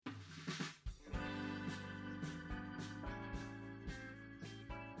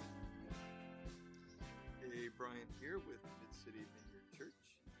Brian here with Mid-City Vineyard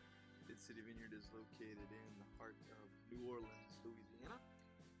Church. Mid-City Vineyard is located in the heart of New Orleans, Louisiana.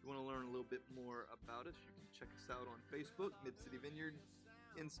 If you want to learn a little bit more about us, you can check us out on Facebook, Mid-City Vineyard,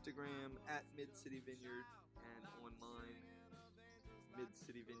 Instagram at Mid-City Vineyard, and online,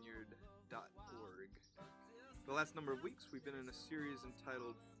 midcityvineyard.org. For the last number of weeks, we've been in a series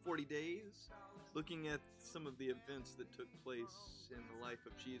entitled 40 Days, looking at some of the events that took place in the life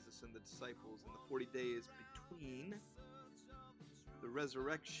of Jesus and the disciples in the 40 days between the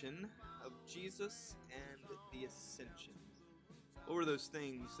resurrection of Jesus and the ascension. What were those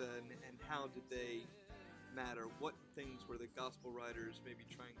things and how did they matter? What things were the gospel writers maybe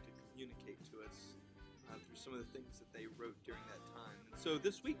trying to communicate to us through some of the things that they wrote during that time? And so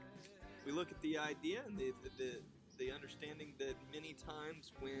this week, we look at the idea and the understanding that many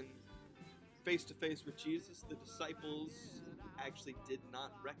times when face-to-face with Jesus, the disciples actually did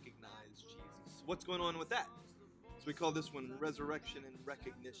not recognize Jesus. What's going on with that? So we call this one Resurrection and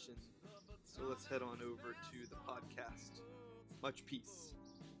Recognition. So let's head on over to the podcast. Much peace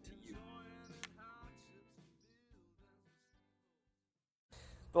to you.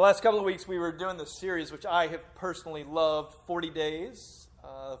 The last couple of weeks we were doing this series, which I have personally loved, 40 Days.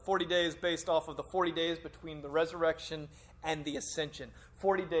 40 days based off of the 40 days between the resurrection and the ascension.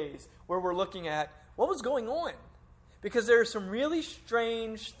 40 days where we're looking at what was going on. Because there are some really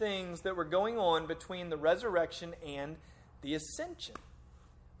strange things that were going on between the resurrection and the ascension.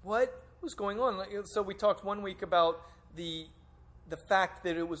 What was going on? So we talked one week about the fact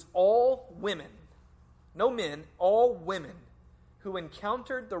that it was all women, no men, all women who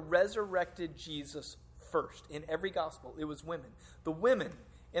encountered the resurrected Jesus first. In every gospel, it was women. The women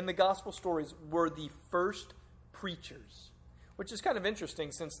in the gospel stories were the first preachers, which is kind of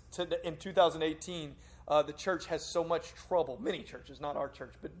interesting since in 2018, the church has so much trouble. Many churches, not our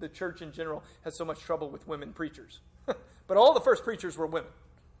church, but the church in general has so much trouble with women preachers. But all the first preachers were women.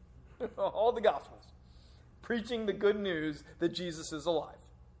 All the gospels. Preaching the good news that Jesus is alive,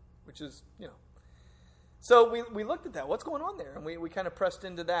 which is, So we looked at that. What's going on there? And we kind of pressed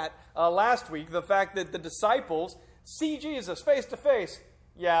into that last week. The fact that the disciples see Jesus face to face.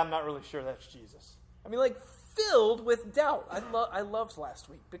 Yeah, I'm not really sure that's Jesus. I mean, filled with doubt. I loved last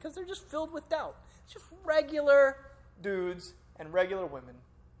week because they're just filled with doubt. It's just regular dudes and regular women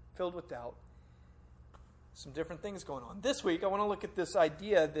filled with doubt. Some different things going on. This week, I want to look at this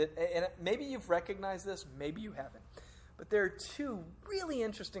idea that, and maybe you've recognized this, maybe you haven't. But there are two really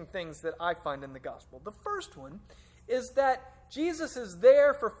interesting things that I find in the gospel. The first one is that Jesus is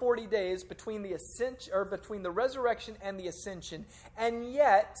there for 40 days between the ascension, or between the resurrection and the ascension, and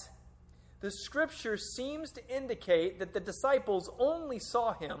yet the scripture seems to indicate that the disciples only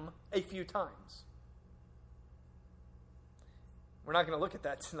saw him a few times. We're not going to look at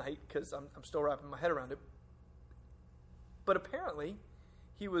that tonight because I'm still wrapping my head around it. But apparently,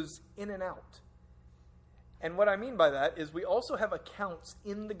 he was in and out. And what I mean by that is we also have accounts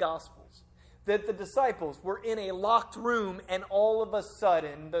in the Gospels that the disciples were in a locked room and all of a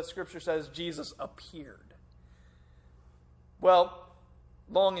sudden, the scripture says, Jesus appeared. Well,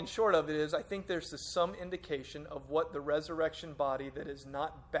 long and short of it is, I think there's some indication of what the resurrection body that is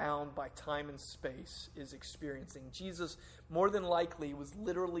not bound by time and space is experiencing. Jesus, more than likely, was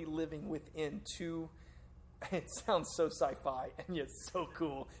literally living within two. It sounds so sci-fi and yet so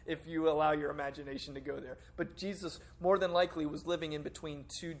cool if you allow your imagination to go there. But Jesus more than likely was living in between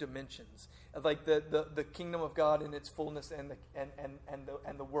two dimensions, like the kingdom of God in its fullness and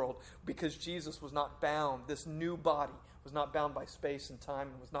the world, because Jesus was not bound. This new body was not bound by space and time,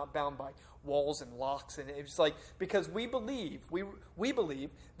 and was not bound by walls and locks. And it's because we believe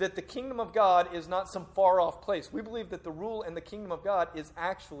that the kingdom of God is not some far off place. We believe that the rule and the kingdom of God is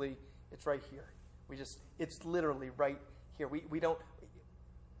actually, it's right here. It's literally right here.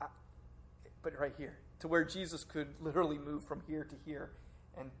 But right here, to where Jesus could literally move from here to here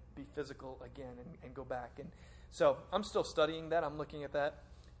and be physical again and go back. And so I'm still studying that. I'm looking at that.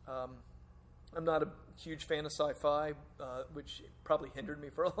 I'm not a huge fan of sci-fi, which probably hindered me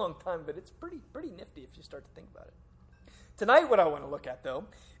for a long time, but it's pretty nifty if you start to think about it. Tonight, what I want to look at, though,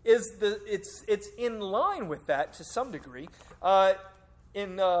 is it's in line with that to some degree.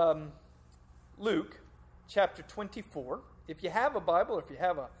 In Luke chapter 24. If you have a Bible, or if you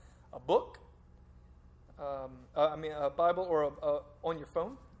have a book, a Bible or on your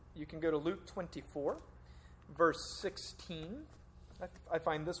phone, you can go to Luke 24, verse 16. I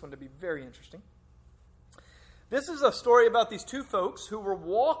find this one to be very interesting. This is a story about these two folks who were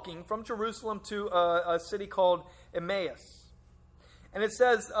walking from Jerusalem to a city called Emmaus. And it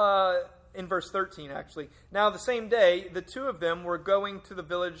says, in verse 13, actually. Now, the same day, the two of them were going to the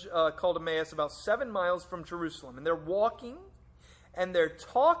village called Emmaus, about 7 miles from Jerusalem. And they're walking and they're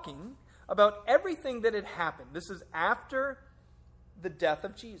talking about everything that had happened. This is after the death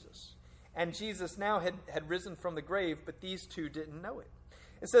of Jesus. And Jesus now had risen from the grave, but these two didn't know it.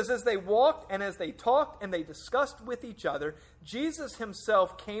 It says, as they walked and as they talked and they discussed with each other, Jesus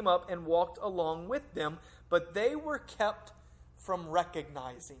himself came up and walked along with them, but they were kept from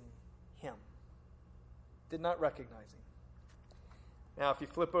recognizing him. Did not recognize him. Now, if you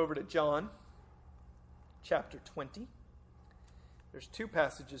flip over to John chapter 20, there's 2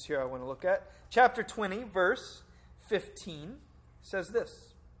 passages here I want to look at. Chapter 20, verse 15 says this.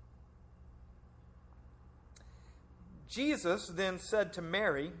 Jesus then said to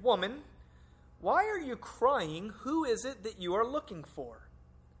Mary, "Woman, why are you crying? Who is it that you are looking for?"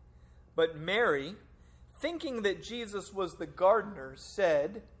 But Mary, thinking that Jesus was the gardener,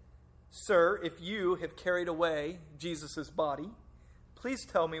 said, "Sir, if you have carried away Jesus' body, please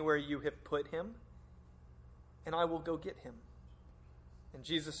tell me where you have put him, and I will go get him." And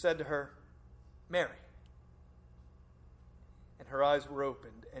Jesus said to her, "Mary." And her eyes were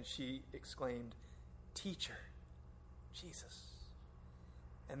opened, and she exclaimed, "Teacher." Jesus.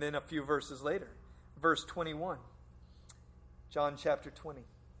 And then a few verses later, verse 21, John chapter 20.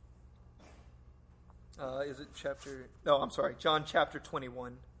 John chapter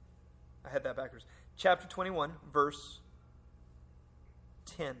 21. I had that backwards. Chapter 21, verse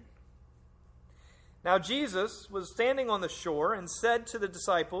 10. Now Jesus was standing on the shore and said to the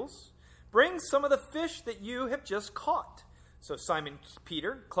disciples, "Bring some of the fish that you have just caught." So Simon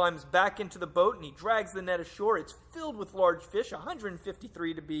Peter climbs back into the boat and he drags the net ashore. It's filled with large fish,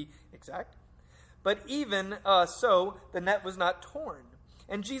 153 to be exact. But even so, the net was not torn.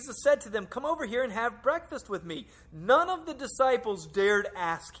 And Jesus said to them, "Come over here and have breakfast with me." None of the disciples dared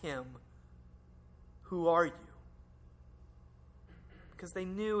ask him, "Who are you?" Because they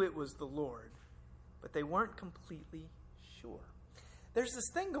knew it was the Lord, but they weren't completely sure. There's this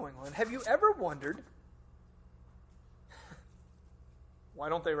thing going on. Have you ever wondered, why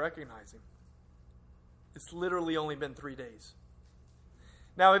don't they recognize him? It's literally only been 3 days.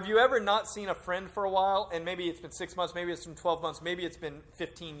 Now, have you ever not seen a friend for a while, and maybe it's been 6 months, maybe it's been 12 months, maybe it's been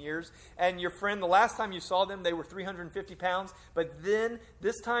 15 years, and your friend, the last time you saw them, they were 350 pounds, but then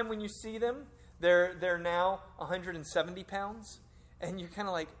this time when you see them, they're now 170 pounds, and you're kind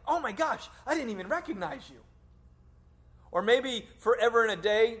of like, "Oh my gosh, I didn't even recognize you." Or maybe forever and a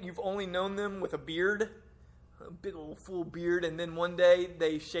day, you've only known them with a beard, a big old full beard, and then one day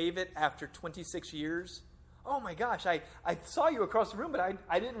they shave it after 26 years. "Oh my gosh, I saw you across the room, but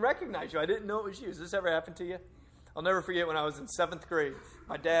I didn't recognize you. I didn't know it was you." Has this ever happened to you? I'll never forget when I was in 7th grade.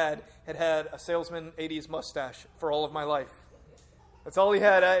 My dad had a salesman 80s mustache for all of my life. That's all he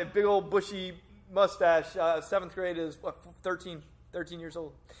had, a big old bushy mustache. 7th grade is, 13 years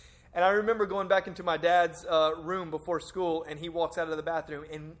old. And I remember going back into my dad's room before school, and he walks out of the bathroom,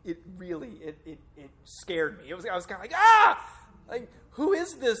 and it really scared me. I was kind of like, like, who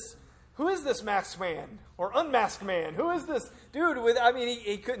is this? Who is this masked man or unmasked man? Who is this dude with? I mean,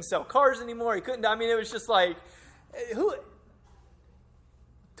 he couldn't sell cars anymore. He couldn't. I mean, it was just like, who?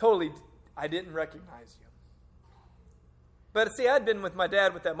 Totally, I didn't recognize you. But see, I'd been with my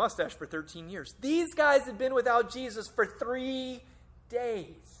dad with that mustache for 13 years. These guys had been without Jesus for 3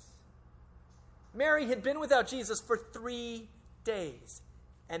 days. Mary had been without Jesus for 3 days,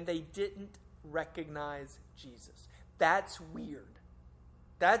 and they didn't recognize Jesus. That's weird.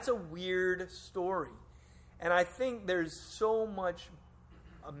 That's a weird story. And I think there's so much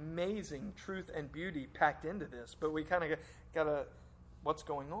amazing truth and beauty packed into this, but we kind of got to, what's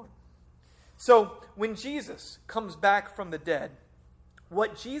going on? So when Jesus comes back from the dead,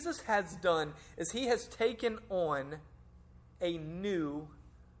 what Jesus has done is he has taken on a new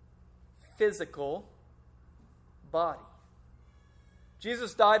physical body.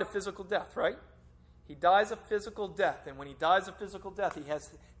 Jesus died a physical death, right? He dies a physical death, and when he dies a physical death, he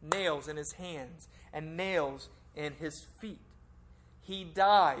has nails in his hands and nails in his feet. He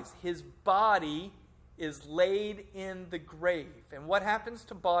dies. His body is laid in the grave. And what happens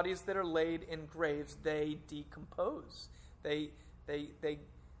to bodies that are laid in graves? They decompose. They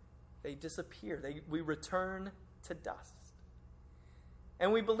disappear. We return to dust.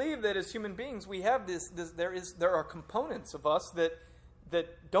 And we believe that as human beings, we have there are components of us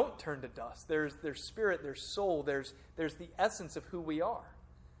that don't turn to dust. There's spirit, there's soul, there's the essence of who we are.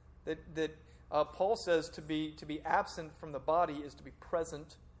 That Paul says to be absent from the body is to be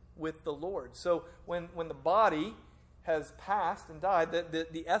present with the Lord. So when the body has passed and died,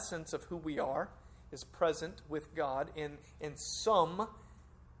 the essence of who we are is present with God in some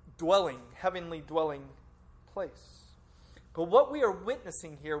heavenly dwelling place. But what we are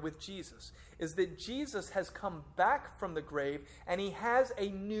witnessing here with Jesus is that Jesus has come back from the grave, and he has a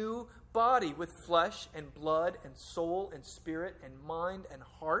new body with flesh and blood and soul and spirit and mind and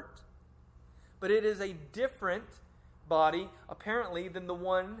heart. But it is a different body, apparently, than the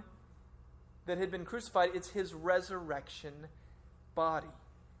one that had been crucified. It's his resurrection body.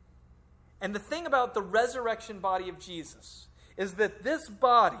 And the thing about the resurrection body of Jesus is that this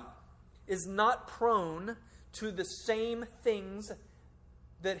body is not prone to the same things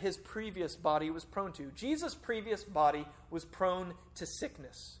that his previous body was prone to. Jesus' previous body was prone to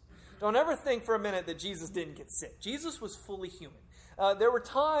sickness. Don't ever think for a minute that Jesus didn't get sick. Jesus was fully human. There were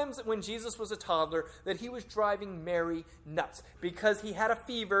times when Jesus was a toddler that he was driving Mary nuts because he had a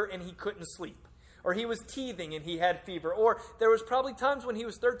fever and he couldn't sleep. Or he was teething and he had fever. Or there was probably times when he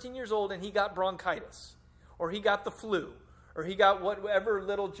was 13 years old and he got bronchitis. Or he got the flu. Or he got whatever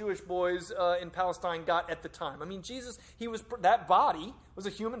little Jewish boys in Palestine got at the time. I mean, Jesus, that body was a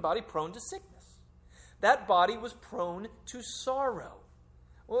human body prone to sickness. That body was prone to sorrow.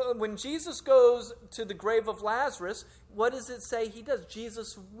 Well, when Jesus goes to the grave of Lazarus, what does it say he does?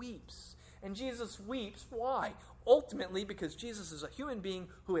 Jesus weeps. And Jesus weeps, why? Ultimately, because Jesus is a human being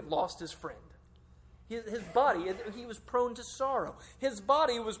who had lost his friend. His body, he was prone to sorrow. His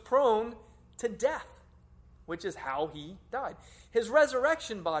body was prone to death, which is how he died. His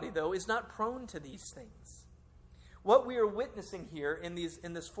resurrection body, though, is not prone to these things. What we are witnessing here in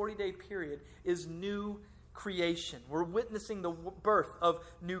this 40-day period is new creation. We're witnessing the birth of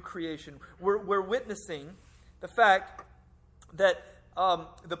new creation. We're witnessing the fact that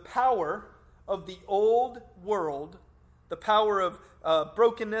the power of the old world, the power of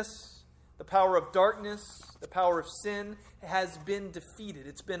brokenness, the power of darkness, the power of sin has been defeated.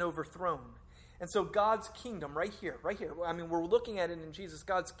 It's been overthrown. And so God's kingdom, right here, I mean, we're looking at it in Jesus.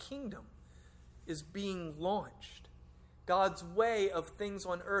 God's kingdom is being launched. God's way of things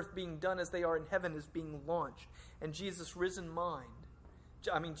on earth being done as they are in heaven is being launched. And Jesus' risen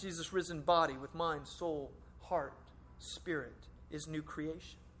body with mind, soul, heart, spirit is new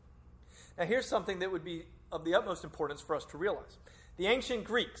creation. Now here's something that would be of the utmost importance for us to realize. The ancient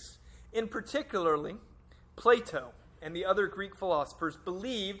Greeks, in particularly Plato and the other Greek philosophers,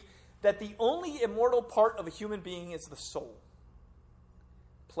 believed that the only immortal part of a human being is the soul.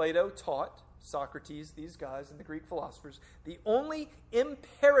 Plato taught Socrates, these guys, and the Greek philosophers, the only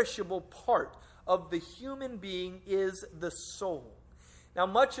imperishable part of the human being is the soul. Now,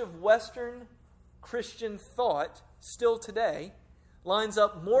 much of Western Christian thought, still today, lines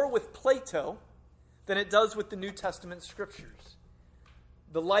up more with Plato than it does with the New Testament scriptures.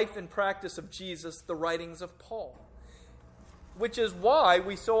 The life and practice of Jesus, the writings of Paul. Which is why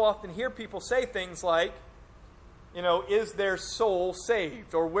we so often hear people say things like, is their soul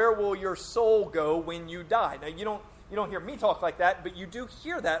saved? Or where will your soul go when you die? Now, you don't hear me talk like that, but you do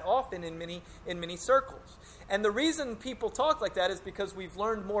hear that often in many circles. And the reason people talk like that is because we've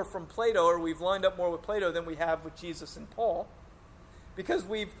learned more from Plato, or we've lined up more with Plato than we have with Jesus and Paul. Because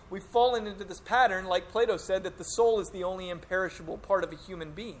we've fallen into this pattern, like Plato said, that the soul is the only imperishable part of a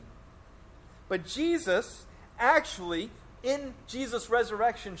human being. But Jesus actually, in Jesus'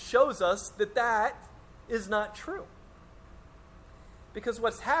 resurrection, shows us that is not true. Because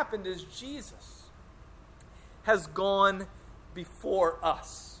what's happened is Jesus has gone before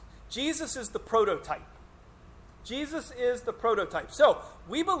us. Jesus is the prototype. Jesus is the prototype. So,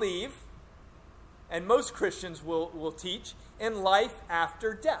 we believe, and most Christians will teach, in life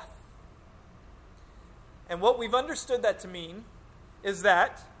after death. And what we've understood that to mean is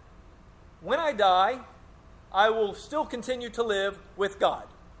that when I die, I will still continue to live with God.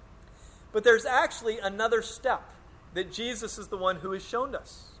 But there's actually another step that Jesus is the one who has shown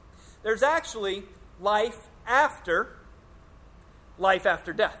us. There's actually life after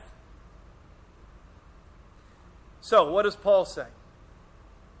death. So, what does Paul say?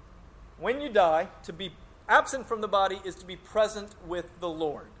 When you die, to be absent from the body is to be present with the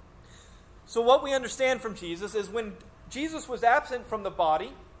Lord. So what we understand from Jesus is when Jesus was absent from the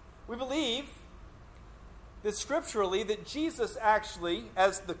body, we believe that scripturally that Jesus actually,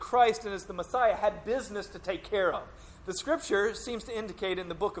 as the Christ and as the Messiah, had business to take care of. The scripture seems to indicate in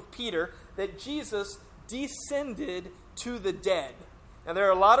the book of Peter that Jesus descended to the dead. Now there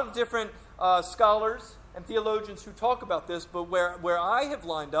are a lot of different scholars and theologians who talk about this, but where I have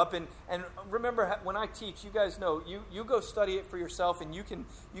lined up, and remember when I teach, you guys know, you go study it for yourself and you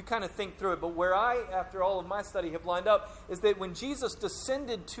kind of think through it, but where I, after all of my study, have lined up is that when Jesus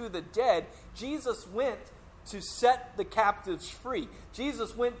descended to the dead, Jesus went to set the captives free.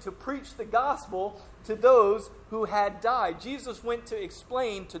 Jesus went to preach the gospel to those who had died. Jesus went to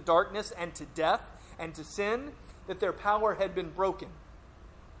explain to darkness and to death and to sin that their power had been broken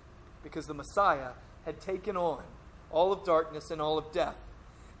because the Messiah had taken on all of darkness and all of death,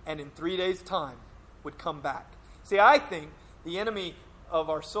 and in 3 days' time would come back. See, I think the enemy of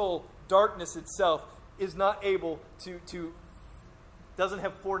our soul, darkness itself, is not able to doesn't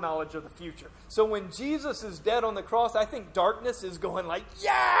have foreknowledge of the future. So when Jesus is dead on the cross, I think darkness is going like,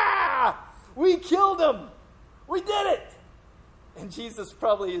 yeah, we killed him. We did it. And Jesus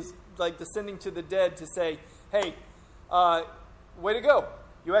probably is like descending to the dead to say, hey, way to go.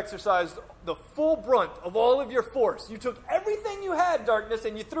 You exercised the full brunt of all of your force. You took everything you had, darkness,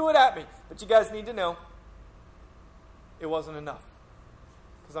 and you threw it at me. But you guys need to know, it wasn't enough.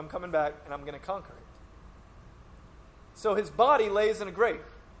 Because I'm coming back and I'm going to conquer it. So his body lays in a grave.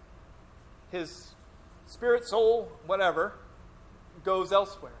 His spirit, soul, whatever, goes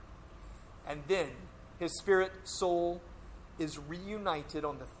elsewhere. And then his spirit, soul is reunited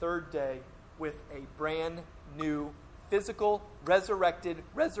on the third day with a brand new physical,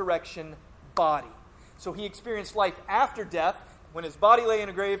 resurrection body. So he experienced life after death when his body lay in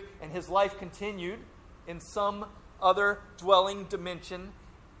a grave and his life continued in some other dwelling dimension.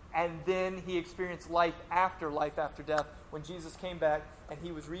 And then he experienced life after death when Jesus came back and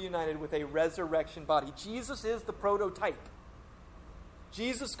he was reunited with a resurrection body. Jesus is the prototype.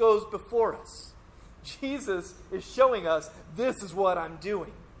 Jesus goes before us. Jesus is showing us, this is what I'm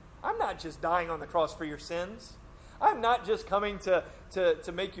doing. I'm not just dying on the cross for your sins. I'm not just coming to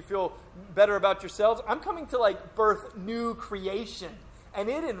make you feel better about yourselves. I'm coming to birth new creation. And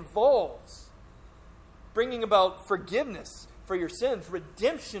it involves bringing about forgiveness for your sins,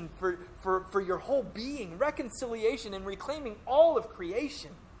 redemption for your whole being, reconciliation, and reclaiming all of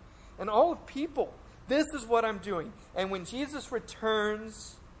creation and all of people. This is what I'm doing. And when Jesus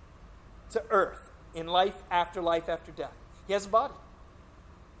returns to earth in life after death, he has a body.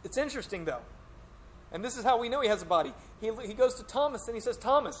 It's interesting, though. And this is how we know he has a body. He goes to Thomas and he says,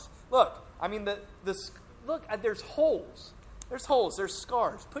 Thomas, look, there's holes. There's holes. There's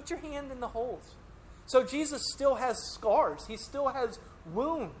scars. Put your hand in the holes. So Jesus still has scars. He still has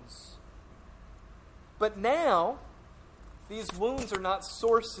wounds. But now, these wounds are not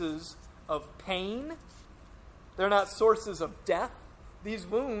sources of pain. They're not sources of death. These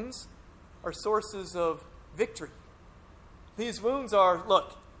wounds are sources of victory. These wounds are,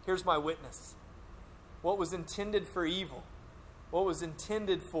 look, here's my witness. What was intended for evil, what was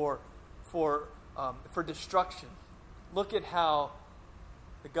intended for destruction, look at how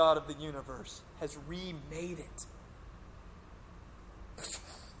the God of the universe has remade it.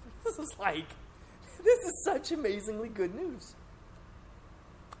 This is such amazingly good news.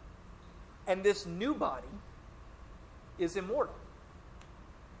 And this new body is immortal.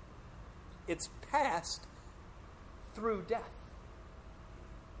 It's passed through death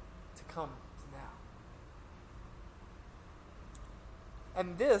to come to now.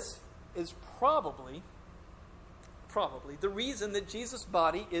 And this is probably the reason that Jesus'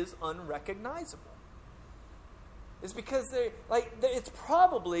 body is unrecognizable. Is because it's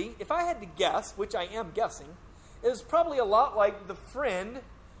probably, if I had to guess, which I am guessing, is probably a lot like the friend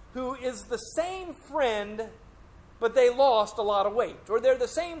who is the same friend, but they lost a lot of weight. Or they're the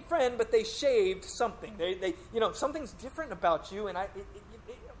same friend, but they shaved something. They something's different about you, and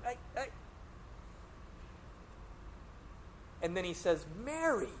and then he says,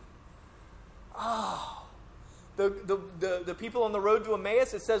 Mary. Oh. The people on the road to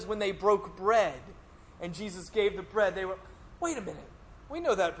Emmaus, it says when they broke bread and Jesus gave the bread, they were, wait a minute, we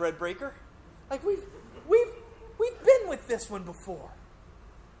know that bread breaker. We've been with this one before.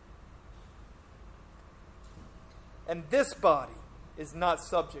 And this body is not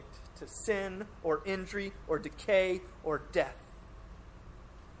subject to sin or injury or decay or death.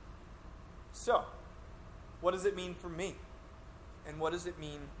 So, what does it mean for me? And what does it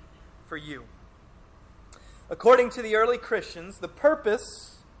mean for you? According to the early Christians, the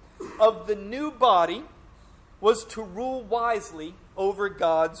purpose of the new body was to rule wisely over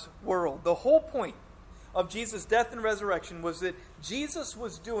God's world. The whole point of Jesus' death and resurrection was that Jesus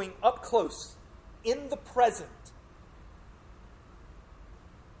was doing up close, in the present,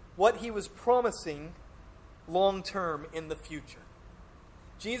 what he was promising long term in the future.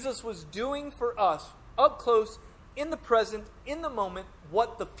 Jesus was doing for us up close, in the present, in the moment,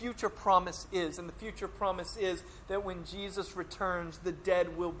 what the future promise is. And the future promise is that when Jesus returns, the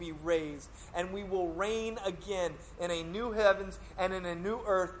dead will be raised. And we will reign again in a new heavens and in a new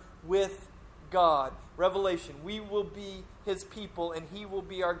earth with God. Revelation, we will be his people and he will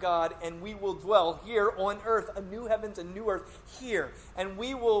be our God, and we will dwell here on earth, a new heavens and new earth here. And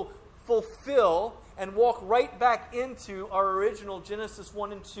we will fulfill and walk right back into our original Genesis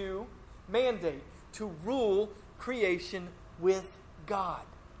 1 and 2 mandate to rule creation with God.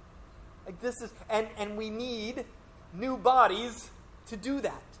 Like this is, and we need new bodies to do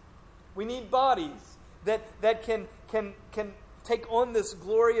that. We need bodies that can take on this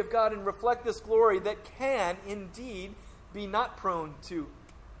glory of God and reflect this glory, that can indeed be not prone to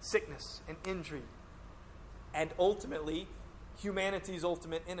sickness and injury, and ultimately humanity's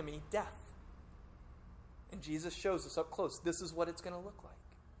ultimate enemy, death. And Jesus shows us up close. This is what it's going to look like.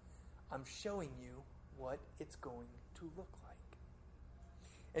 I'm showing you what it's going to look like.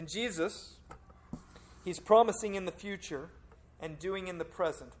 And Jesus, he's promising in the future and doing in the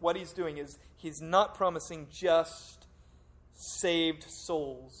present. What he's doing is he's not promising just saved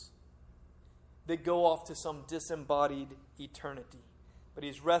souls that go off to some disembodied eternity, but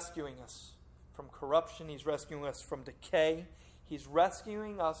he's rescuing us from corruption. He's rescuing us from decay. He's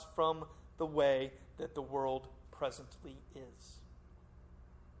rescuing us from the way that the world presently is,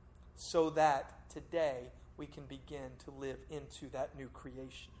 so that today we can begin to live into that new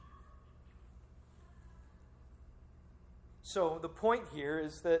creation. So the point here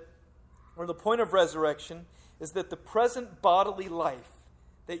is that, or the point of resurrection, is that the present bodily life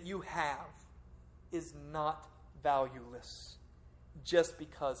that you have is not valueless just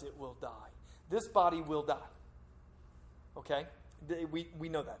because it will die. This body will die. Okay? We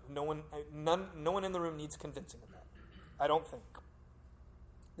know that. No one in the room needs convincing of that. I don't think.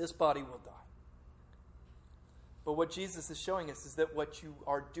 This body will die. But what Jesus is showing us is that what you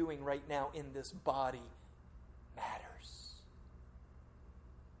are doing right now in this body matters.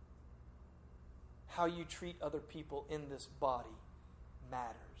 How you treat other people in this body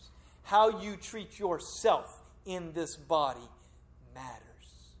matters. How you treat yourself in this body matters.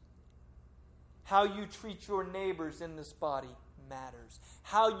 How you treat your neighbors in this body matters.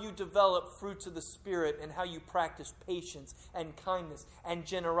 How you develop fruits of the Spirit and how you practice patience and kindness and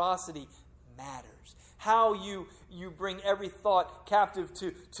generosity matters. How you bring every thought captive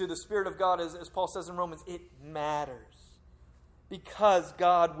to the Spirit of God, as Paul says in Romans, it matters. Because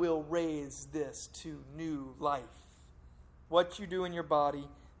God will raise this to new life. What you do in your body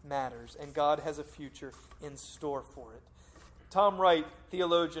matters, and God has a future in store for it. Tom Wright,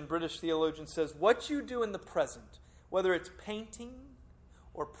 theologian, British theologian, says, what you do in the present, whether it's painting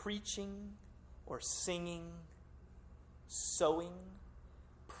or preaching or singing, sewing,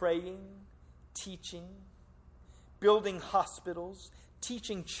 praying, teaching, building hospitals,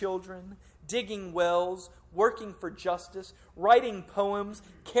 teaching children, digging wells, working for justice, writing poems,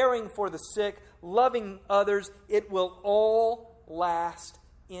 caring for the sick, loving others, it will all last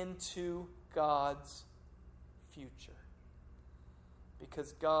into God's future.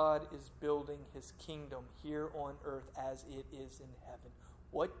 Because God is building his kingdom here on earth as it is in heaven.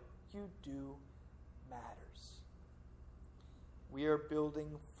 What you do matters. We are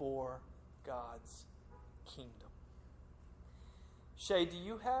building for God's kingdom. Shay, do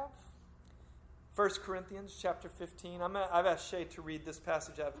you have 1 Corinthians chapter 15? I've asked Shay to read this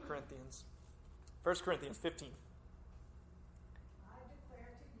passage out of Corinthians. 1 Corinthians 15. I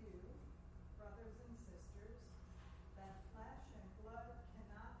declare to you, brothers and sisters, that flesh and blood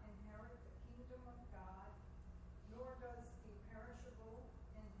cannot inherit the kingdom of God, nor does the perishable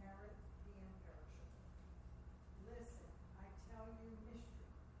inherit the imperishable. Listen, I tell you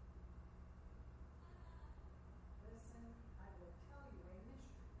mystery. Listen, I will tell you a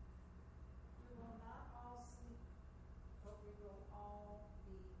mystery. We will not all sleep, but we will all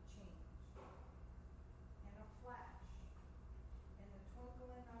be changed. In a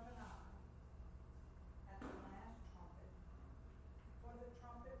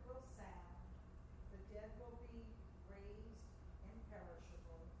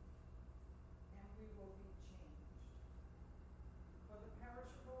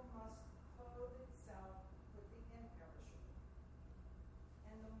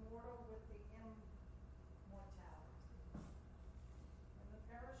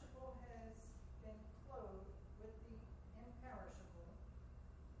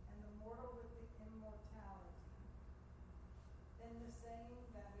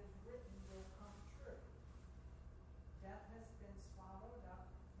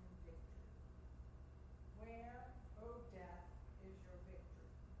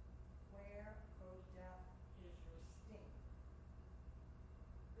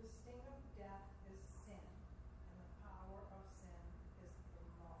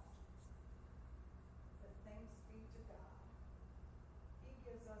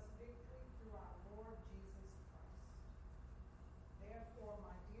Therefore,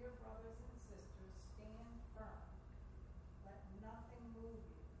 my dear brothers and sisters, stand firm. Let nothing move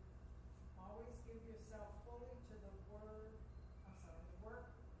you. Always give yourself fully to the work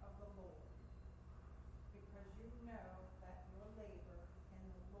of the Lord, because you know that your labor in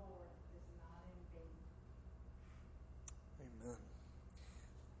the Lord is not in vain. Amen.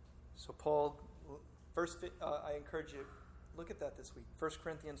 So Paul, I encourage you, look at that this week. 1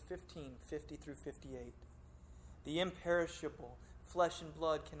 Corinthians 15, 50 through 58. The imperishable flesh and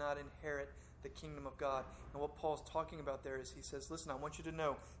blood cannot inherit the kingdom of God. And what Paul's talking about there is he says, listen, I want you to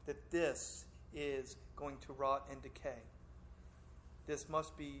know that this is going to rot and decay. This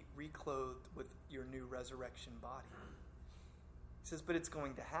must be reclothed with your new resurrection body. He says, but it's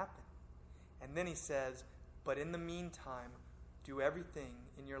going to happen. And then he says, but in the meantime, do everything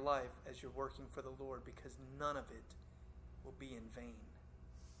in your life as you're working for the Lord, because none of it will be in vain.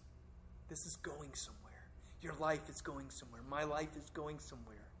 This is going somewhere. Your life is going somewhere. My life is going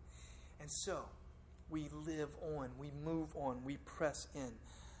somewhere. And so, we live on, we move on, we press in.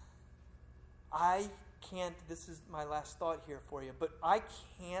 I can't, this is my last thought here for you, but I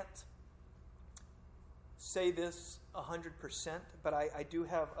can't say this 100%, but I do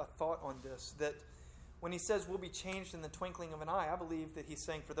have a thought on this, that when he says we'll be changed in the twinkling of an eye, I believe that he's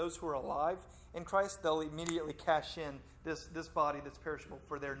saying for those who are alive in Christ, they'll immediately cash in this body that's perishable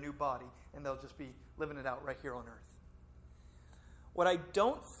for their new body, and they'll just be living it out right here on earth. What I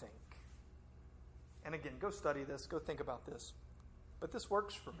don't think, and again, go study this, go think about this, but this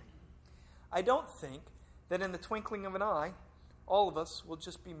works for me. I don't think that in the twinkling of an eye, all of us will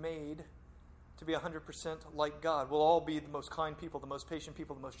just be made to be 100% like God. We'll all be the most kind people, the most patient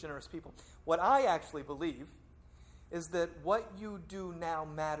people, the most generous people. What I actually believe is that what you do now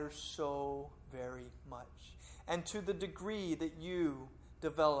matters so very much. And to the degree that you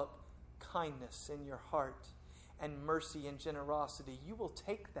develop kindness in your heart and mercy and generosity, you will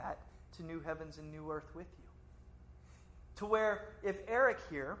take that to new heavens and new earth with you. To where if Eric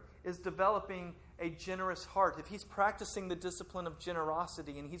here is developing a generous heart, if he's practicing the discipline of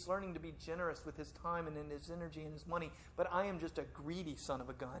generosity and he's learning to be generous with his time and in his energy and his money, but I am just a greedy son of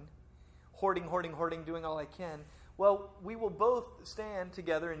a gun, hoarding, doing all I can, well, we will both stand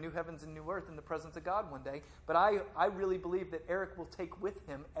together in new heavens and new earth in the presence of God one day. But I really believe that Eric will take with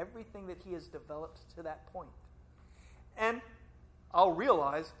him everything that he has developed to that point. And I'll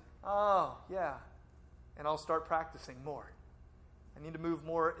realize, oh, yeah, and I'll start practicing more. I need to move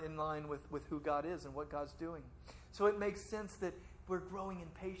more in line with who God is and what God's doing. So it makes sense that we're growing in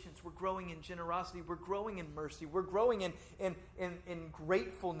patience, we're growing in generosity, we're growing in mercy, we're growing in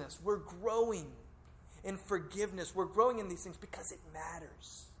gratefulness, we're growing in forgiveness, we're growing in these things because it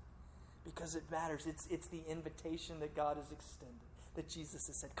matters. Because it matters. It's the invitation that God has extended, that Jesus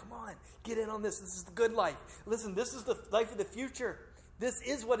has said, come on, get in on this. This is the good life. Listen, this is the life of the future. This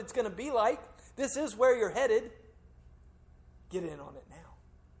is what it's going to be like. This is where you're headed. Get in on it now.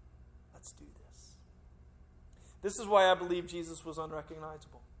 Let's do this. This is why I believe Jesus was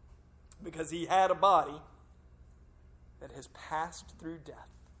unrecognizable. Because he had a body that has passed through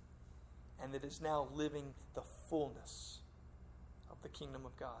death and that is now living the fullness of the kingdom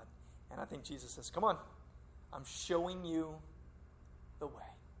of God. And I think Jesus says, come on, I'm showing you the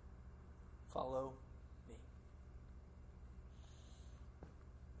way. Follow me.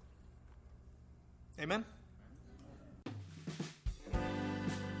 Amen?